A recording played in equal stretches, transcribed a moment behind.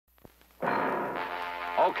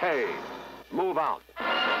Okay, move out.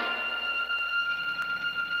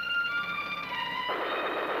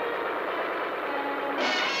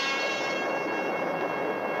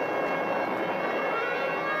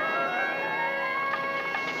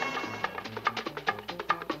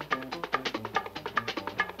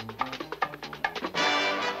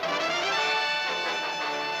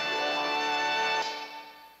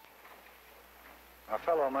 My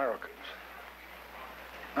fellow Americans,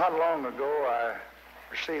 not long ago I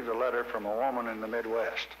received a letter from a woman in the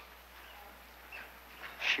Midwest.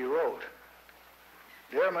 She wrote,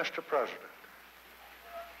 "Dear Mr. President,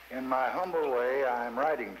 in my humble way, I am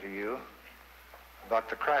writing to you about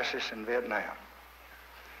the crisis in Vietnam.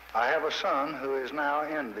 I have a son who is now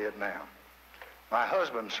in Vietnam. My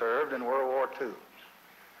husband served in World War II.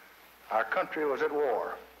 Our country was at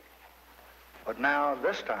war. But now,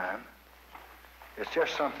 this time, it's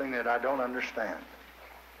just something that I don't understand.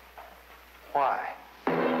 Why?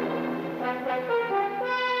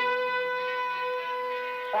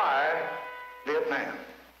 Why Vietnam?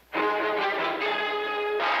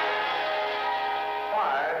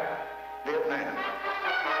 Why Vietnam?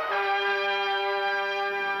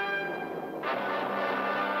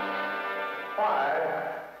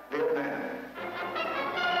 Why Vietnam?"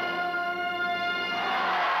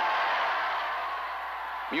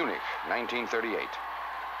 Munich, 1938.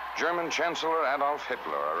 German Chancellor Adolf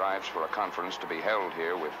Hitler arrives for a conference to be held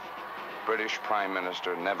here with British Prime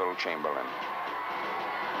Minister Neville Chamberlain.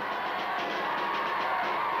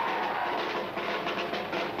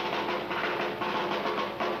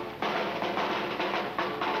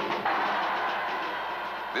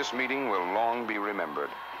 This meeting will long be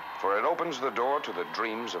remembered, for it opens the door to the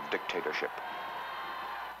dreams of dictatorship.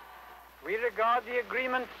 We regard the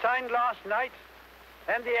agreement signed last night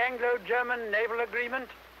and the Anglo-German naval agreement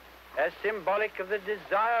as symbolic of the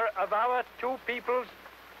desire of our two peoples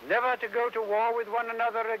never to go to war with one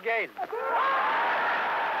another again.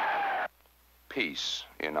 Peace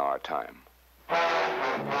in our time. A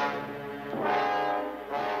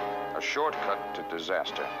shortcut to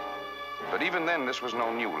disaster. But even then, this was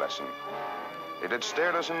no new lesson. It had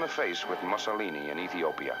stared us in the face with Mussolini in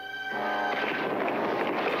Ethiopia.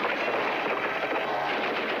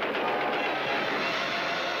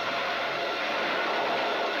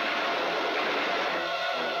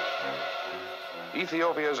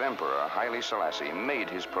 Ethiopia's emperor, Haile Selassie, made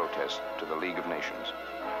his protest to the League of Nations,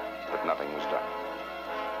 but nothing was done.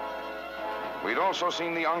 We'd also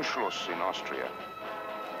seen the Anschluss in Austria,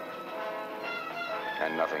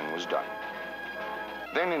 and nothing was done.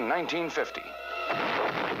 Then in 1950,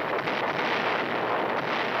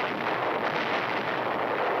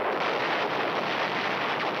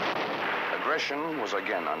 aggression was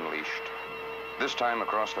again unleashed, this time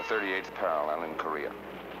across the 38th parallel in Korea.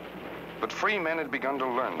 But free men had begun to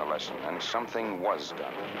learn the lesson, and something was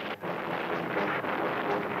done.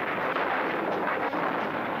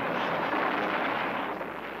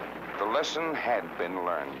 The lesson had been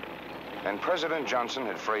learned, and President Johnson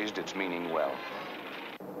had phrased its meaning well.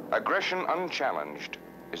 Aggression unchallenged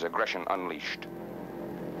is aggression unleashed.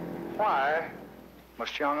 Why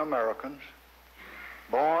must young Americans,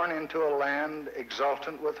 born into a land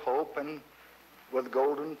exultant with hope and with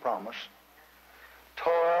golden promise,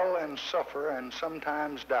 toil and suffer and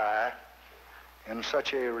sometimes die in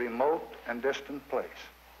such a remote and distant place?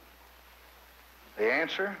 The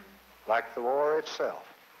answer, like the war itself,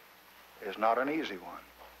 is not an easy one.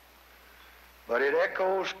 But it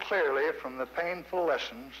echoes clearly from the painful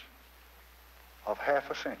lessons of half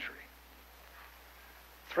a century.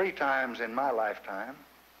 3 times in my lifetime,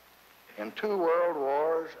 in 2 world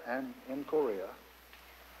wars and in Korea,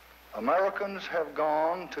 Americans have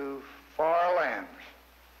gone to far lands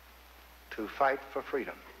to fight for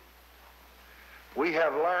freedom. We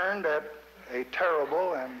have learned at a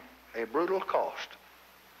terrible and a brutal cost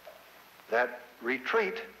that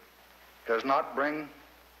retreat does not bring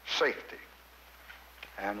safety,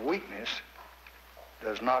 and weakness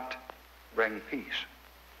does not bring peace.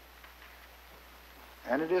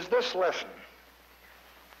 And it is this lesson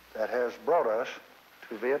that has brought us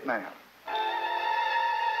to Vietnam.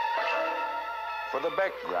 For the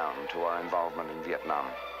background to our involvement in Vietnam,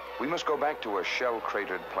 we must go back to a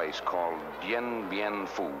shell-cratered place called Dien Bien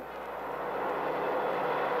Phu.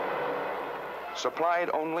 Supplied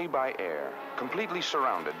only by air, completely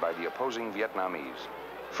surrounded by the opposing Vietnamese,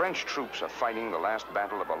 French troops are fighting the last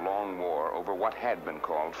battle of a long war over what had been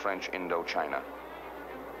called French Indochina.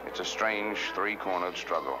 It's a strange, 3-cornered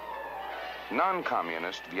struggle.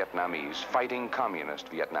 Non-communist Vietnamese fighting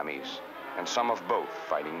communist Vietnamese, and some of both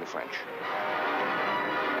fighting the French.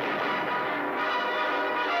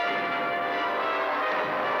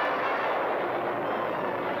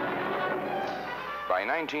 By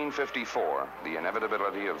 1954, the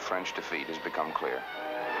inevitability of French defeat has become clear.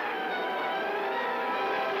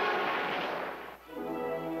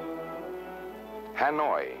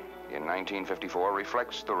 Hanoi in 1954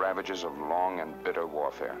 reflects the ravages of long and bitter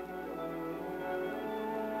warfare.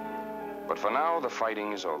 But for now, the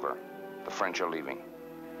fighting is over. The French are leaving.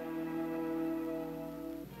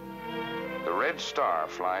 The Red Star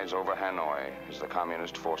flies over Hanoi as the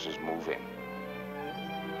communist forces move in.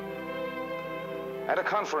 At a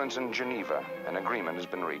conference in Geneva, an agreement has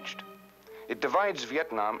been reached. It divides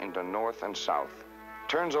Vietnam into North and South,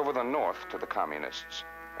 turns over the North to the communists,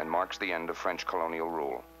 and marks the end of French colonial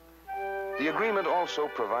rule. The agreement also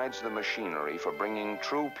provides the machinery for bringing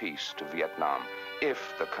true peace to Vietnam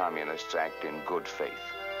if the communists act in good faith.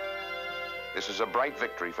 This is a bright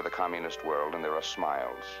victory for the communist world, and there are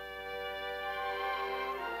smiles.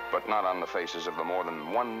 But not on the faces of the more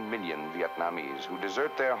than 1 million Vietnamese who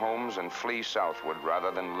desert their homes and flee southward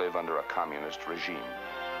rather than live under a communist regime.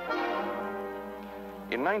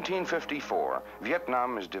 In 1954,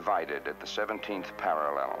 Vietnam is divided at the 17th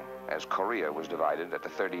parallel, as Korea was divided at the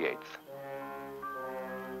 38th.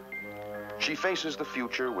 She faces the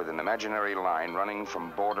future with an imaginary line running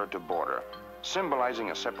from border to border,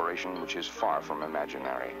 symbolizing a separation which is far from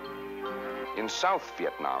imaginary. In South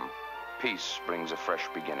Vietnam, peace brings a fresh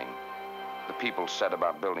beginning. The people set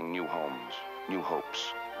about building new homes, new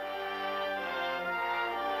hopes.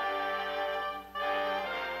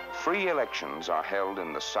 Free elections are held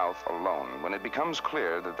in the South alone when it becomes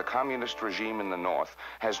clear that the communist regime in the North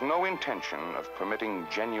has no intention of permitting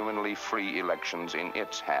genuinely free elections in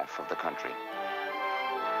its half of the country.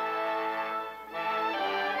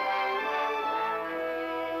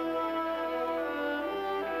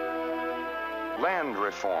 Land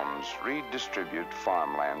reforms redistribute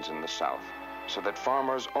farmlands in the South so that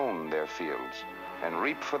farmers own their fields and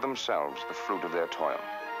reap for themselves the fruit of their toil.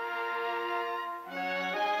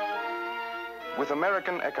 With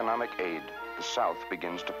American economic aid, the South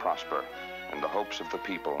begins to prosper, and the hopes of the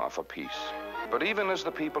people are for peace. But even as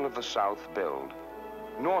the people of the South build,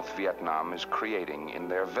 North Vietnam is creating in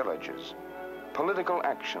their villages political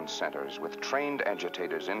action centers with trained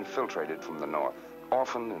agitators infiltrated from the North,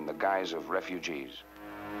 often in the guise of refugees.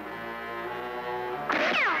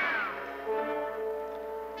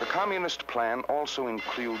 The communist plan also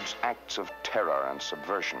includes acts of terror and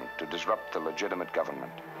subversion to disrupt the legitimate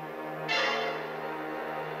government.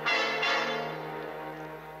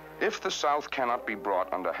 If the South cannot be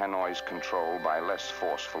brought under Hanoi's control by less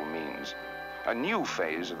forceful means, a new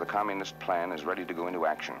phase of the communist plan is ready to go into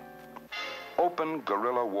action. Open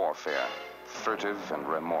guerrilla warfare, furtive and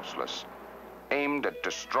remorseless, aimed at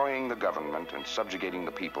destroying the government and subjugating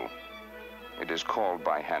the people. It is called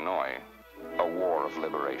by Hanoi a war of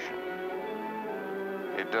liberation.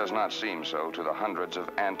 It does not seem so to the hundreds of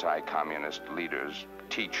anti-communist leaders,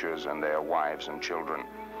 teachers, and their wives and children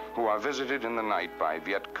who are visited in the night by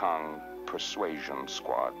Viet Cong persuasion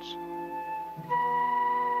squads.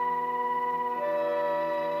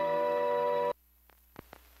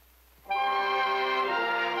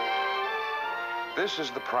 This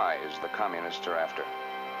is the prize the communists are after.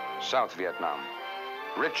 South Vietnam,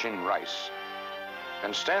 rich in rice,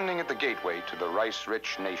 and standing at the gateway to the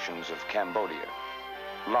rice-rich nations of Cambodia,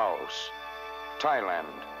 Laos,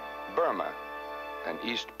 Thailand, Burma, and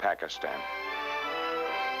East Pakistan.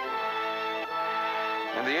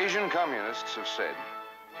 And the Asian communists have said,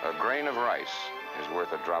 a grain of rice is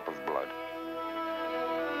worth a drop of blood.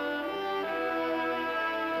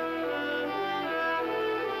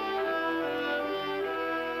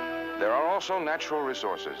 There are also natural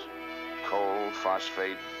resources: coal,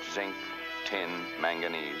 phosphate, zinc, tin,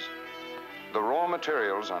 manganese, the raw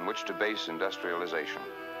materials on which to base industrialization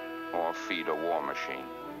or feed a war machine.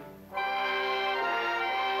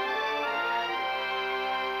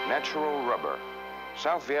 Natural rubber.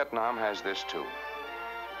 South Vietnam has this too.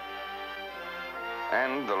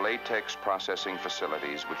 And the latex processing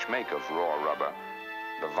facilities which make of raw rubber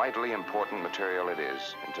the vitally important material it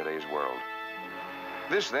is in today's world.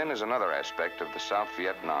 This then is another aspect of the South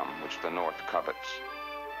Vietnam which the North covets.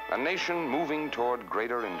 A nation moving toward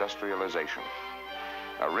greater industrialization.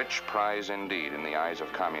 A rich prize indeed in the eyes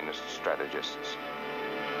of communist strategists.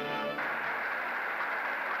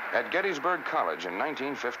 At Gettysburg College in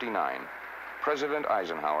 1959, President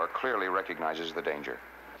Eisenhower clearly recognizes the danger.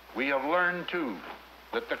 We have learned, too,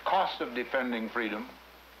 that the cost of defending freedom,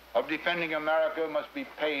 of defending America, must be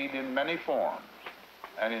paid in many forms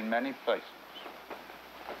and in many places.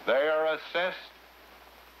 They are assessed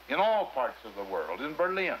in all parts of the world, in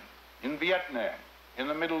Berlin, in Vietnam, in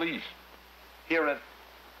the Middle East, here at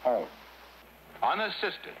home.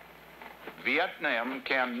 Unassisted, Vietnam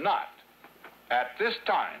cannot, at this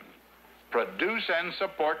time, produce and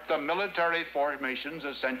support the military formations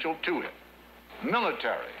essential to it.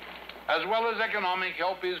 Military, as well as economic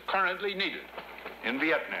help, is currently needed in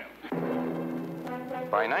Vietnam.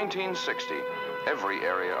 By 1960, every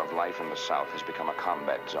area of life in the South has become a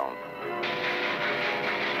combat zone.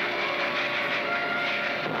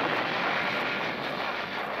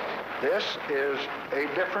 This is a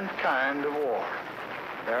different kind of war.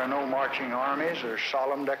 There are no marching armies or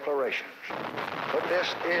solemn declarations. But this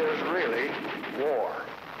is really war.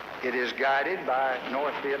 It is guided by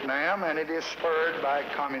North Vietnam, and it is spurred by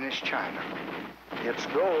Communist China. Its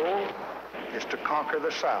goal is to conquer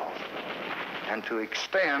the South and to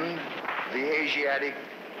extend the Asiatic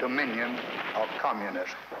dominion of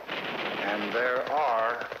communism. And there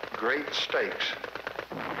are great stakes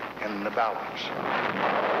in the balance.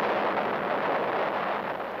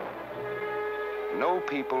 No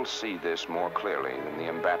people see this more clearly than the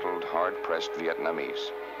embattled, hard-pressed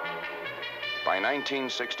Vietnamese. By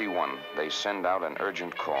 1961, they send out an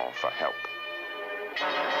urgent call for help.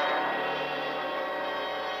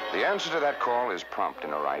 The answer to that call is prompt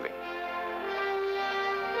in arriving.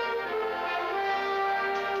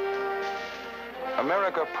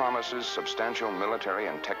 America promises substantial military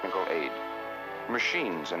and technical aid,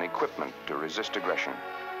 machines and equipment to resist aggression,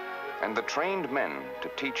 and the trained men to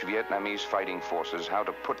teach Vietnamese fighting forces how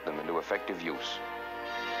to put them into effective use.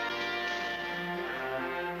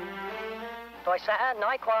 Tôi sẽ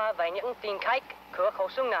nói qua về những tin khách của khẩu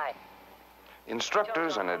súng này.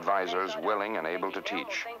 Instructors and advisors willing and able to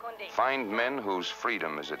teach. Find men whose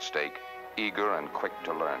freedom is at stake, eager and quick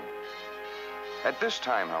to learn. At this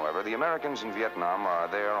time, however, the Americans in Vietnam are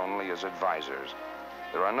there only as advisors.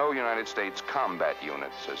 There are no United States combat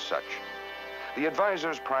units as such. The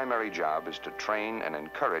advisors' primary job is to train and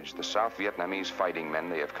encourage the South Vietnamese fighting men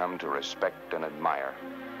they have come to respect and admire.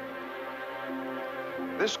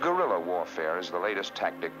 This guerrilla warfare is the latest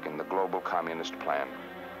tactic in the global communist plan.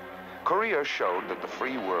 Korea showed that the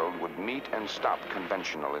free world would meet and stop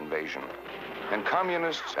conventional invasion, and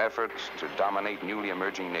communists' efforts to dominate newly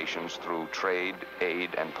emerging nations through trade,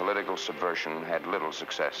 aid, and political subversion had little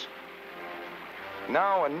success.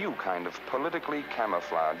 Now a new kind of politically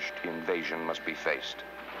camouflaged invasion must be faced,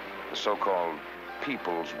 the so-called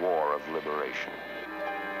People's War of Liberation.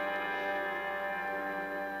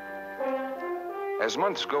 As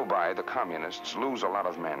months go by, the communists lose a lot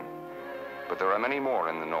of men, but there are many more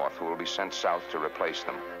in the North who will be sent south to replace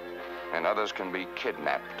them, and others can be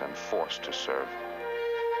kidnapped and forced to serve.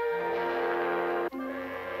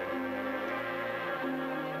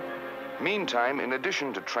 Meantime, in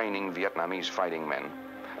addition to training Vietnamese fighting men,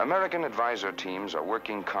 American advisor teams are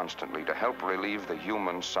working constantly to help relieve the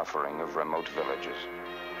human suffering of remote villages.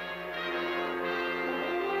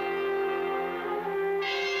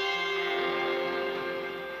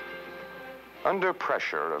 Under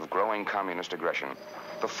pressure of growing communist aggression,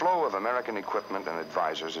 the flow of American equipment and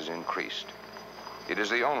advisors is increased. It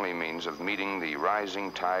is the only means of meeting the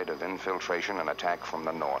rising tide of infiltration and attack from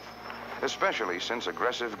the North, especially since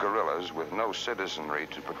aggressive guerrillas with no citizenry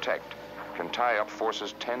to protect can tie up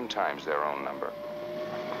forces 10 times their own number.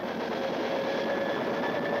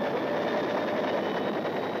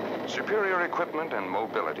 Superior equipment and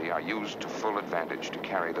mobility are used to full advantage to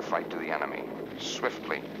carry the fight to the enemy,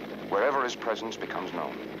 swiftly, wherever his presence becomes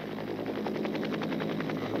known.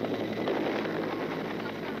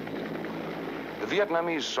 The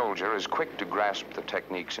Vietnamese soldier is quick to grasp the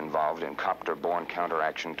techniques involved in copter-borne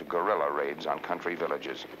counteraction to guerrilla raids on country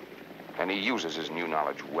villages, and he uses his new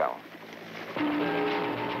knowledge well.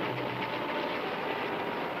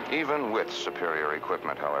 Even with superior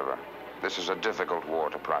equipment, however, this is a difficult war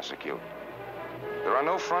to prosecute. There are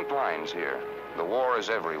no front lines here. The war is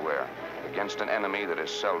everywhere, against an enemy that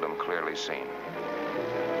is seldom clearly seen.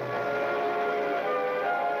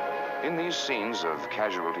 In these scenes of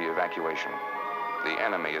casualty evacuation, the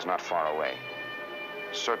enemy is not far away,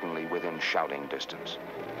 certainly within shouting distance.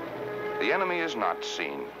 The enemy is not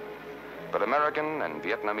seen, but American and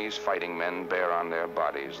Vietnamese fighting men bear on their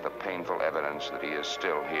bodies the painful evidence that he is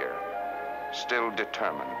still here, still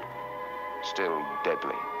determined, still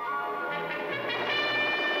deadly.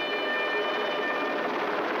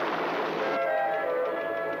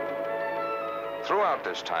 Throughout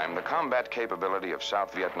this time, the combat capability of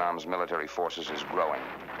South Vietnam's military forces is growing.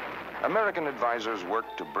 American advisors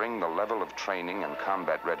work to bring the level of training and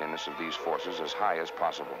combat readiness of these forces as high as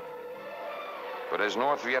possible. But as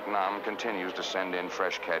North Vietnam continues to send in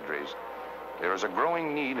fresh cadres, there is a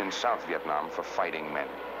growing need in South Vietnam for fighting men.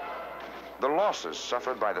 The losses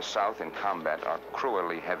suffered by the South in combat are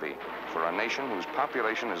cruelly heavy for a nation whose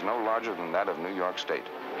population is no larger than that of New York State.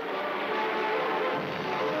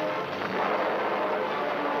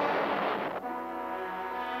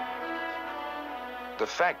 The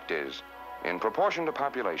fact is, in proportion to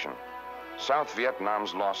population, South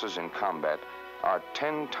Vietnam's losses in combat are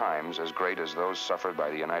 10 times as great as those suffered by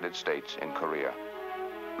the United States in Korea,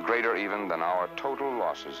 greater even than our total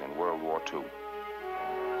losses in World War II.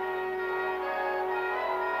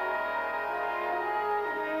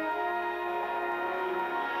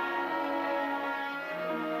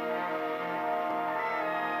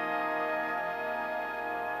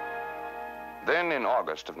 Then, in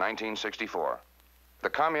August of 1964, the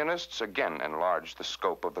Communists again enlarged the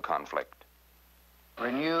scope of the conflict.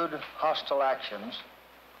 Renewed hostile actions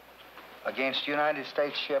against United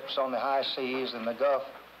States ships on the high seas in the Gulf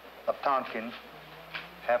of Tonkin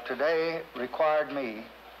have today required me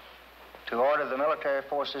to order the military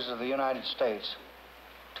forces of the United States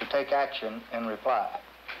to take action in reply.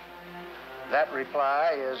 That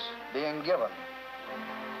reply is being given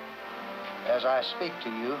as I speak to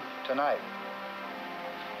you tonight.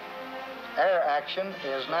 Air action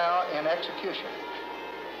is now in execution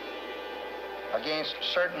against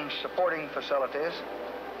certain supporting facilities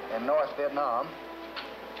in North Vietnam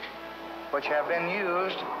which have been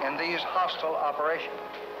used in these hostile operations.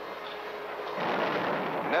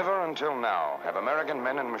 Never until now have American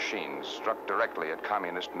men and machines struck directly at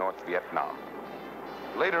communist North Vietnam.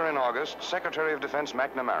 Later in August, Secretary of Defense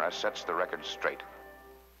McNamara sets the record straight.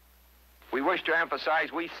 We wish to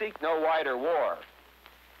emphasize we seek no wider war.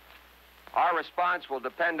 Our response will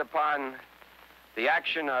depend upon the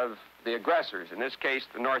action of the aggressors, in this case,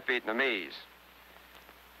 the North Vietnamese.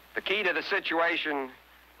 The key to the situation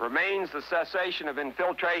remains the cessation of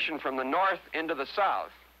infiltration from the north into the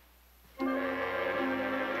south.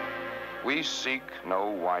 We seek no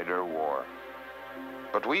wider war,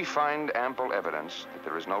 but we find ample evidence that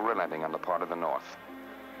there is no relenting on the part of the North.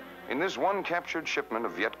 In this one captured shipment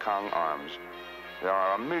of Viet Cong arms, there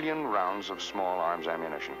are 1 million rounds of small arms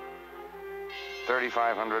ammunition,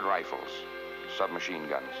 3,500 rifles, submachine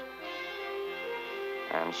guns,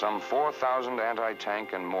 and some 4,000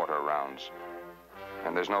 anti-tank and mortar rounds.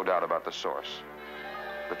 And there's no doubt about the source.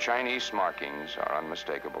 The Chinese markings are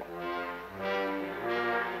unmistakable.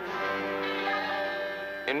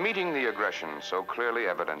 In meeting the aggression so clearly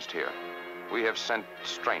evidenced here, we have sent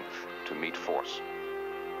strength to meet force.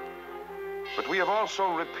 But we have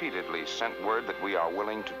also repeatedly sent word that we are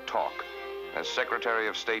willing to talk, as Secretary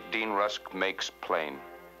of State Dean Rusk makes plain.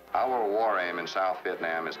 Our war aim in South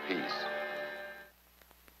Vietnam is peace.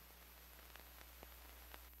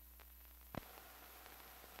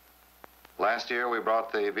 Last year, we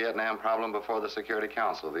brought the Vietnam problem before the Security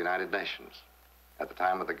Council of the United Nations at the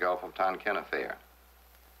time of the Gulf of Tonkin affair.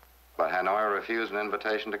 But Hanoi refused an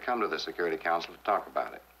invitation to come to the Security Council to talk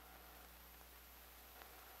about it.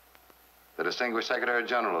 The distinguished Secretary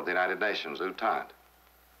General of the United Nations, U Thant,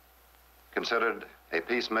 considered a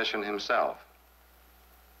peace mission himself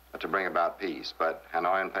to bring about peace, but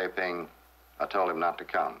Hanoi and Peiping told him not to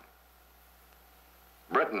come.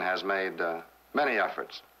 Britain has made many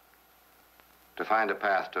efforts to find a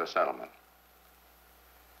path to a settlement.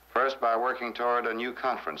 First, by working toward a new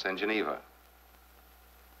conference in Geneva,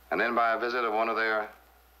 and then by a visit of one of their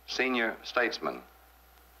senior statesmen,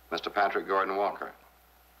 Mr. Patrick Gordon Walker.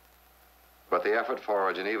 But the effort for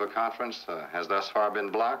a Geneva conference has thus far been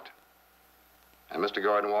blocked, and Mr.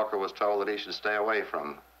 Gordon Walker was told that he should stay away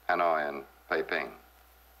from Hanoi and Peiping.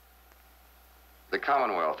 The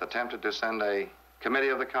Commonwealth attempted to send a committee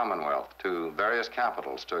of the Commonwealth to various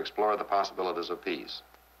capitals to explore the possibilities of peace.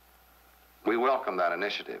 We welcome that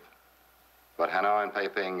initiative, but Hanoi and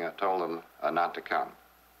Peiping told them not to come.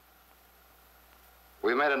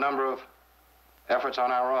 We made a number of efforts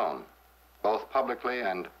on our own, both publicly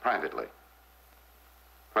and privately.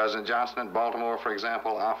 President Johnson at Baltimore, for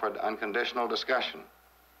example, offered unconditional discussion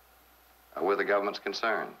with the governments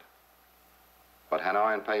concerned. But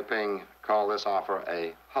Hanoi and Peiping called this offer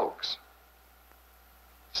a hoax.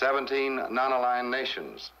 17 non-aligned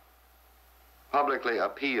nations publicly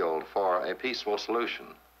appealed for a peaceful solution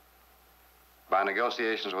by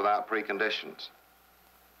negotiations without preconditions.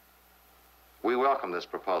 We welcome this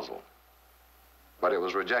proposal, but it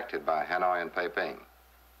was rejected by Hanoi and Peiping.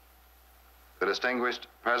 The distinguished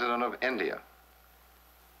President of India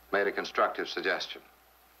made a constructive suggestion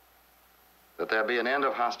that there be an end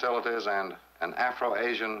of hostilities and an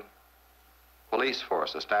Afro-Asian police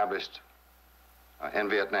force established in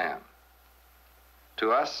Vietnam.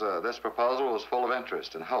 To us, this proposal was full of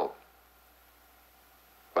interest and hope.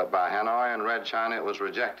 But by Hanoi and Red China, it was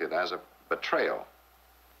rejected as a betrayal.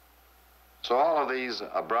 So all of these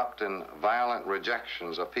abrupt and violent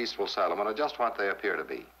rejections of peaceful settlement are just what they appear to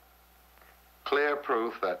be. Clear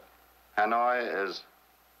proof that Hanoi is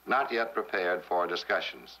not yet prepared for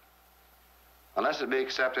discussions, unless it be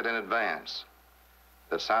accepted in advance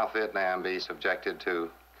that South Vietnam be subjected to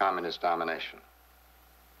communist domination.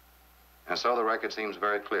 And so the record seems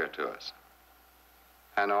very clear to us.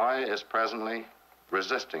 Hanoi is presently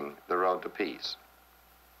resisting the road to peace.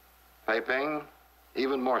 Peiping,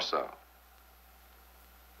 even more so.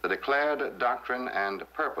 The declared doctrine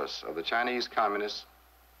and purpose of the Chinese communists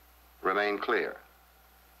remain clear: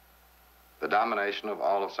 the domination of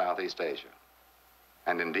all of Southeast Asia.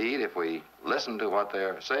 And indeed, if we listen to what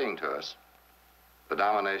they're saying to us, the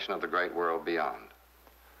domination of the great world beyond.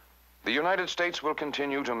 The United States will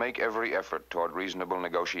continue to make every effort toward reasonable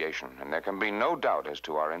negotiation, and there can be no doubt as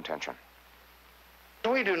to our intention.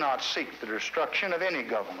 We do not seek the destruction of any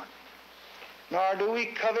government, nor do we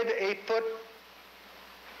covet a foot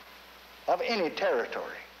of any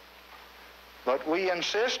territory. But we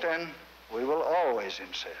insist, and we will always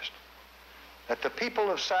insist, that the people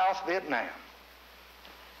of South Vietnam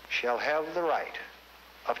shall have the right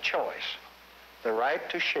of choice, the right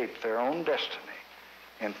to shape their own destiny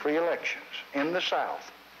in free elections in the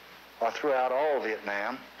South or throughout all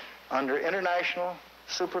Vietnam under international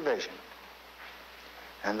supervision.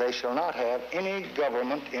 And they shall not have any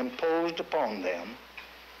government imposed upon them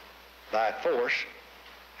by force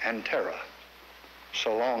and terror,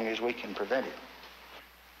 so long as we can prevent it.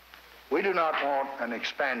 We do not want an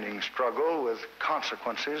expanding struggle with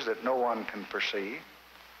consequences that no one can foresee,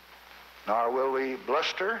 nor will we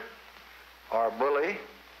bluster or bully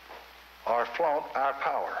or flaunt our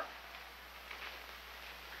power.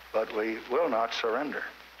 But we will not surrender,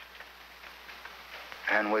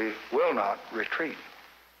 and we will not retreat.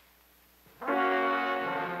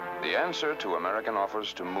 The answer to American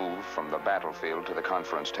offers to move from the battlefield to the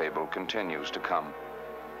conference table continues to come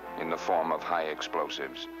in the form of high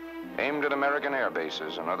explosives aimed at American air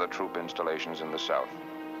bases and other troop installations in the South,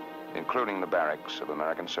 including the barracks of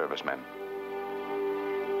American servicemen.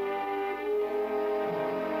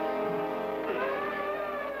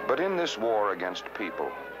 But in this war against people,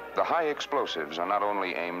 the high explosives are not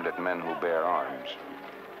only aimed at men who bear arms.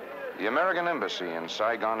 The American embassy in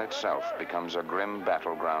Saigon itself becomes a grim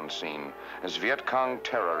battleground scene as Viet Cong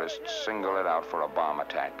terrorists single it out for a bomb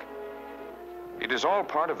attack. It is all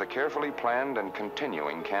part of the carefully planned and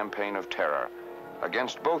continuing campaign of terror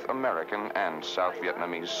against both American and South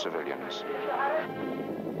Vietnamese civilians.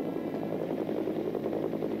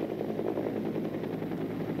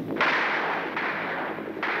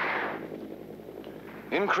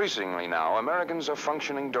 Increasingly now, Americans are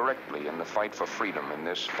functioning directly in the fight for freedom in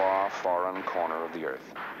this far, foreign corner of the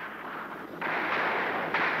earth.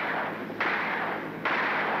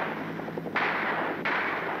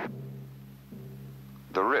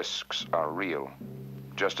 The risks are real,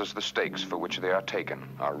 just as the stakes for which they are taken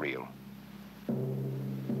are real.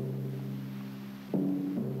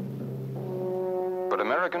 But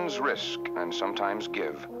Americans risk and sometimes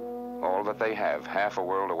give all that they have, half a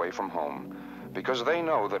world away from home, because they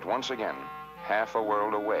know that once again, half a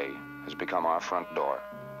world away has become our front door.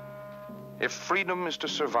 If freedom is to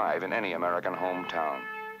survive in any American hometown,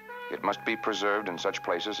 it must be preserved in such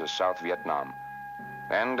places as South Vietnam.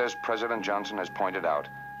 And as President Johnson has pointed out,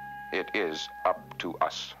 it is up to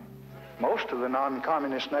us. Most of the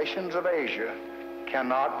non-communist nations of Asia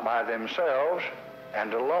cannot by themselves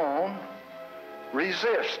and alone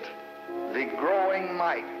resist the growing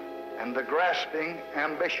might and the grasping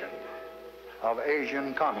ambition of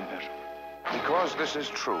Asian communism. Because this is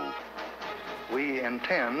true, we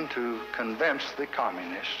intend to convince the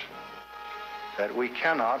communists that we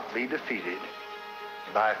cannot be defeated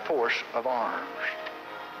by force of arms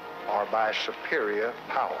or by superior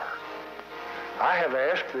power. I have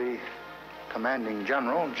asked the commanding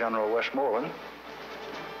general, General Westmoreland,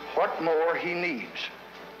 what more he needs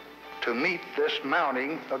to meet this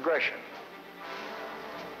mounting aggression.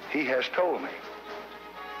 He has told me,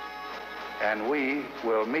 and we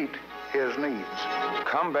will meet his needs.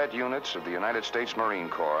 Combat units of the United States Marine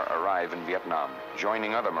Corps arrive in Vietnam,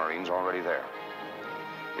 joining other Marines already there.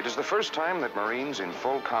 It is the first time that Marines in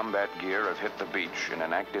full combat gear have hit the beach in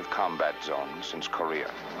an active combat zone since Korea.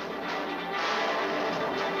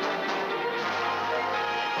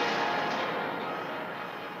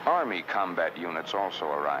 Army combat units also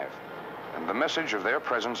arrive, and the message of their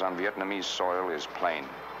presence on Vietnamese soil is plain.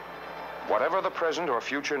 Whatever the present or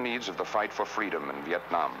future needs of the fight for freedom in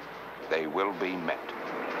Vietnam, they will be met.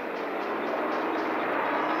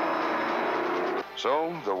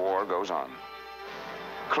 So the war goes on.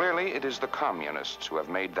 Clearly, it is the communists who have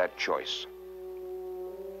made that choice.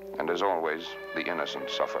 And as always, the innocent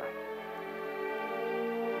suffer.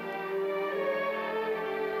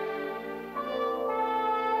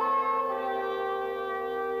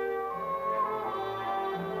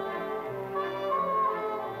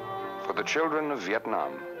 For the children of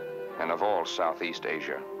Vietnam and of all Southeast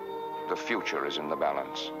Asia, the future is in the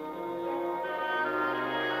balance.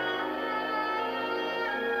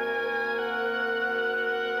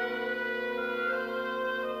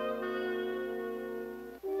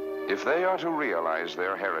 If they are to realize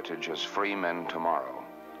their heritage as free men tomorrow,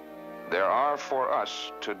 there are for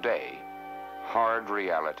us today hard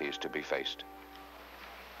realities to be faced.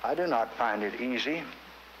 I do not find it easy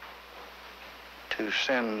to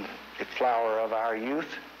send the flower of our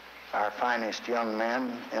youth, our finest young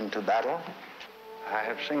men, into battle. I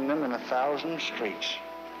have seen them in 1,000 streets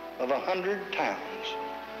of 100 towns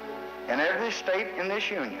in every state in this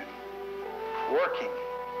union, working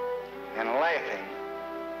and laughing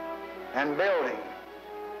and building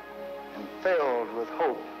and filled with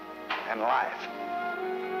hope and life.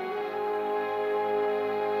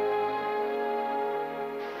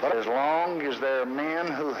 But as long as there are men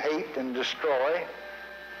who hate and destroy,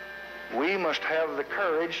 we must have the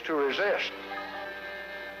courage to resist.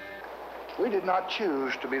 We did not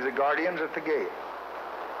choose to be the guardians at the gate,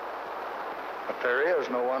 but there is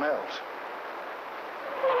no one else.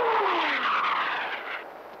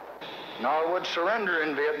 Nor would surrender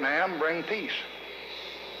in Vietnam bring peace,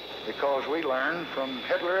 because we learned from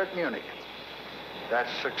Hitler at Munich that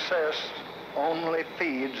success only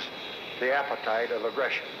feeds the appetite of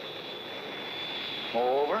aggression.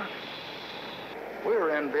 Moreover, we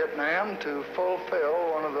were in Vietnam to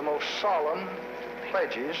fulfill one of the most solemn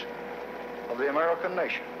pledges of the American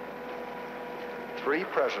nation. 3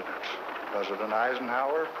 presidents, President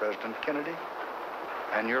Eisenhower, President Kennedy,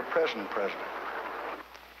 and your present president,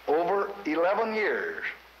 over 11 years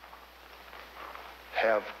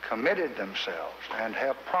have committed themselves and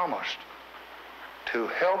have promised to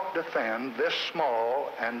help defend this small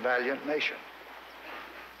and valiant nation.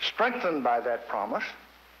 Strengthened by that promise,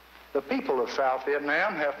 the people of South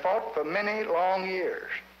Vietnam have fought for many long years.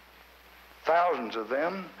 Thousands of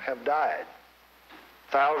them have died.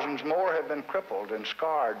 Thousands more have been crippled and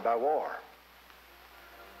scarred by war.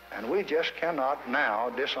 And we just cannot now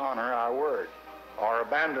dishonor our word, or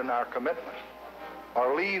abandon our commitment,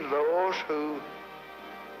 or leave those who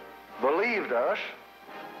believed us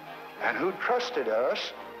and who trusted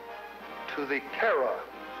us to the terror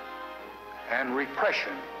and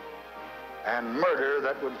repression and murder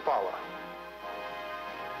that would follow.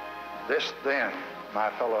 This then,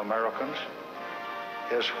 my fellow Americans,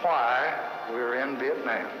 is why we're in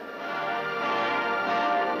Vietnam.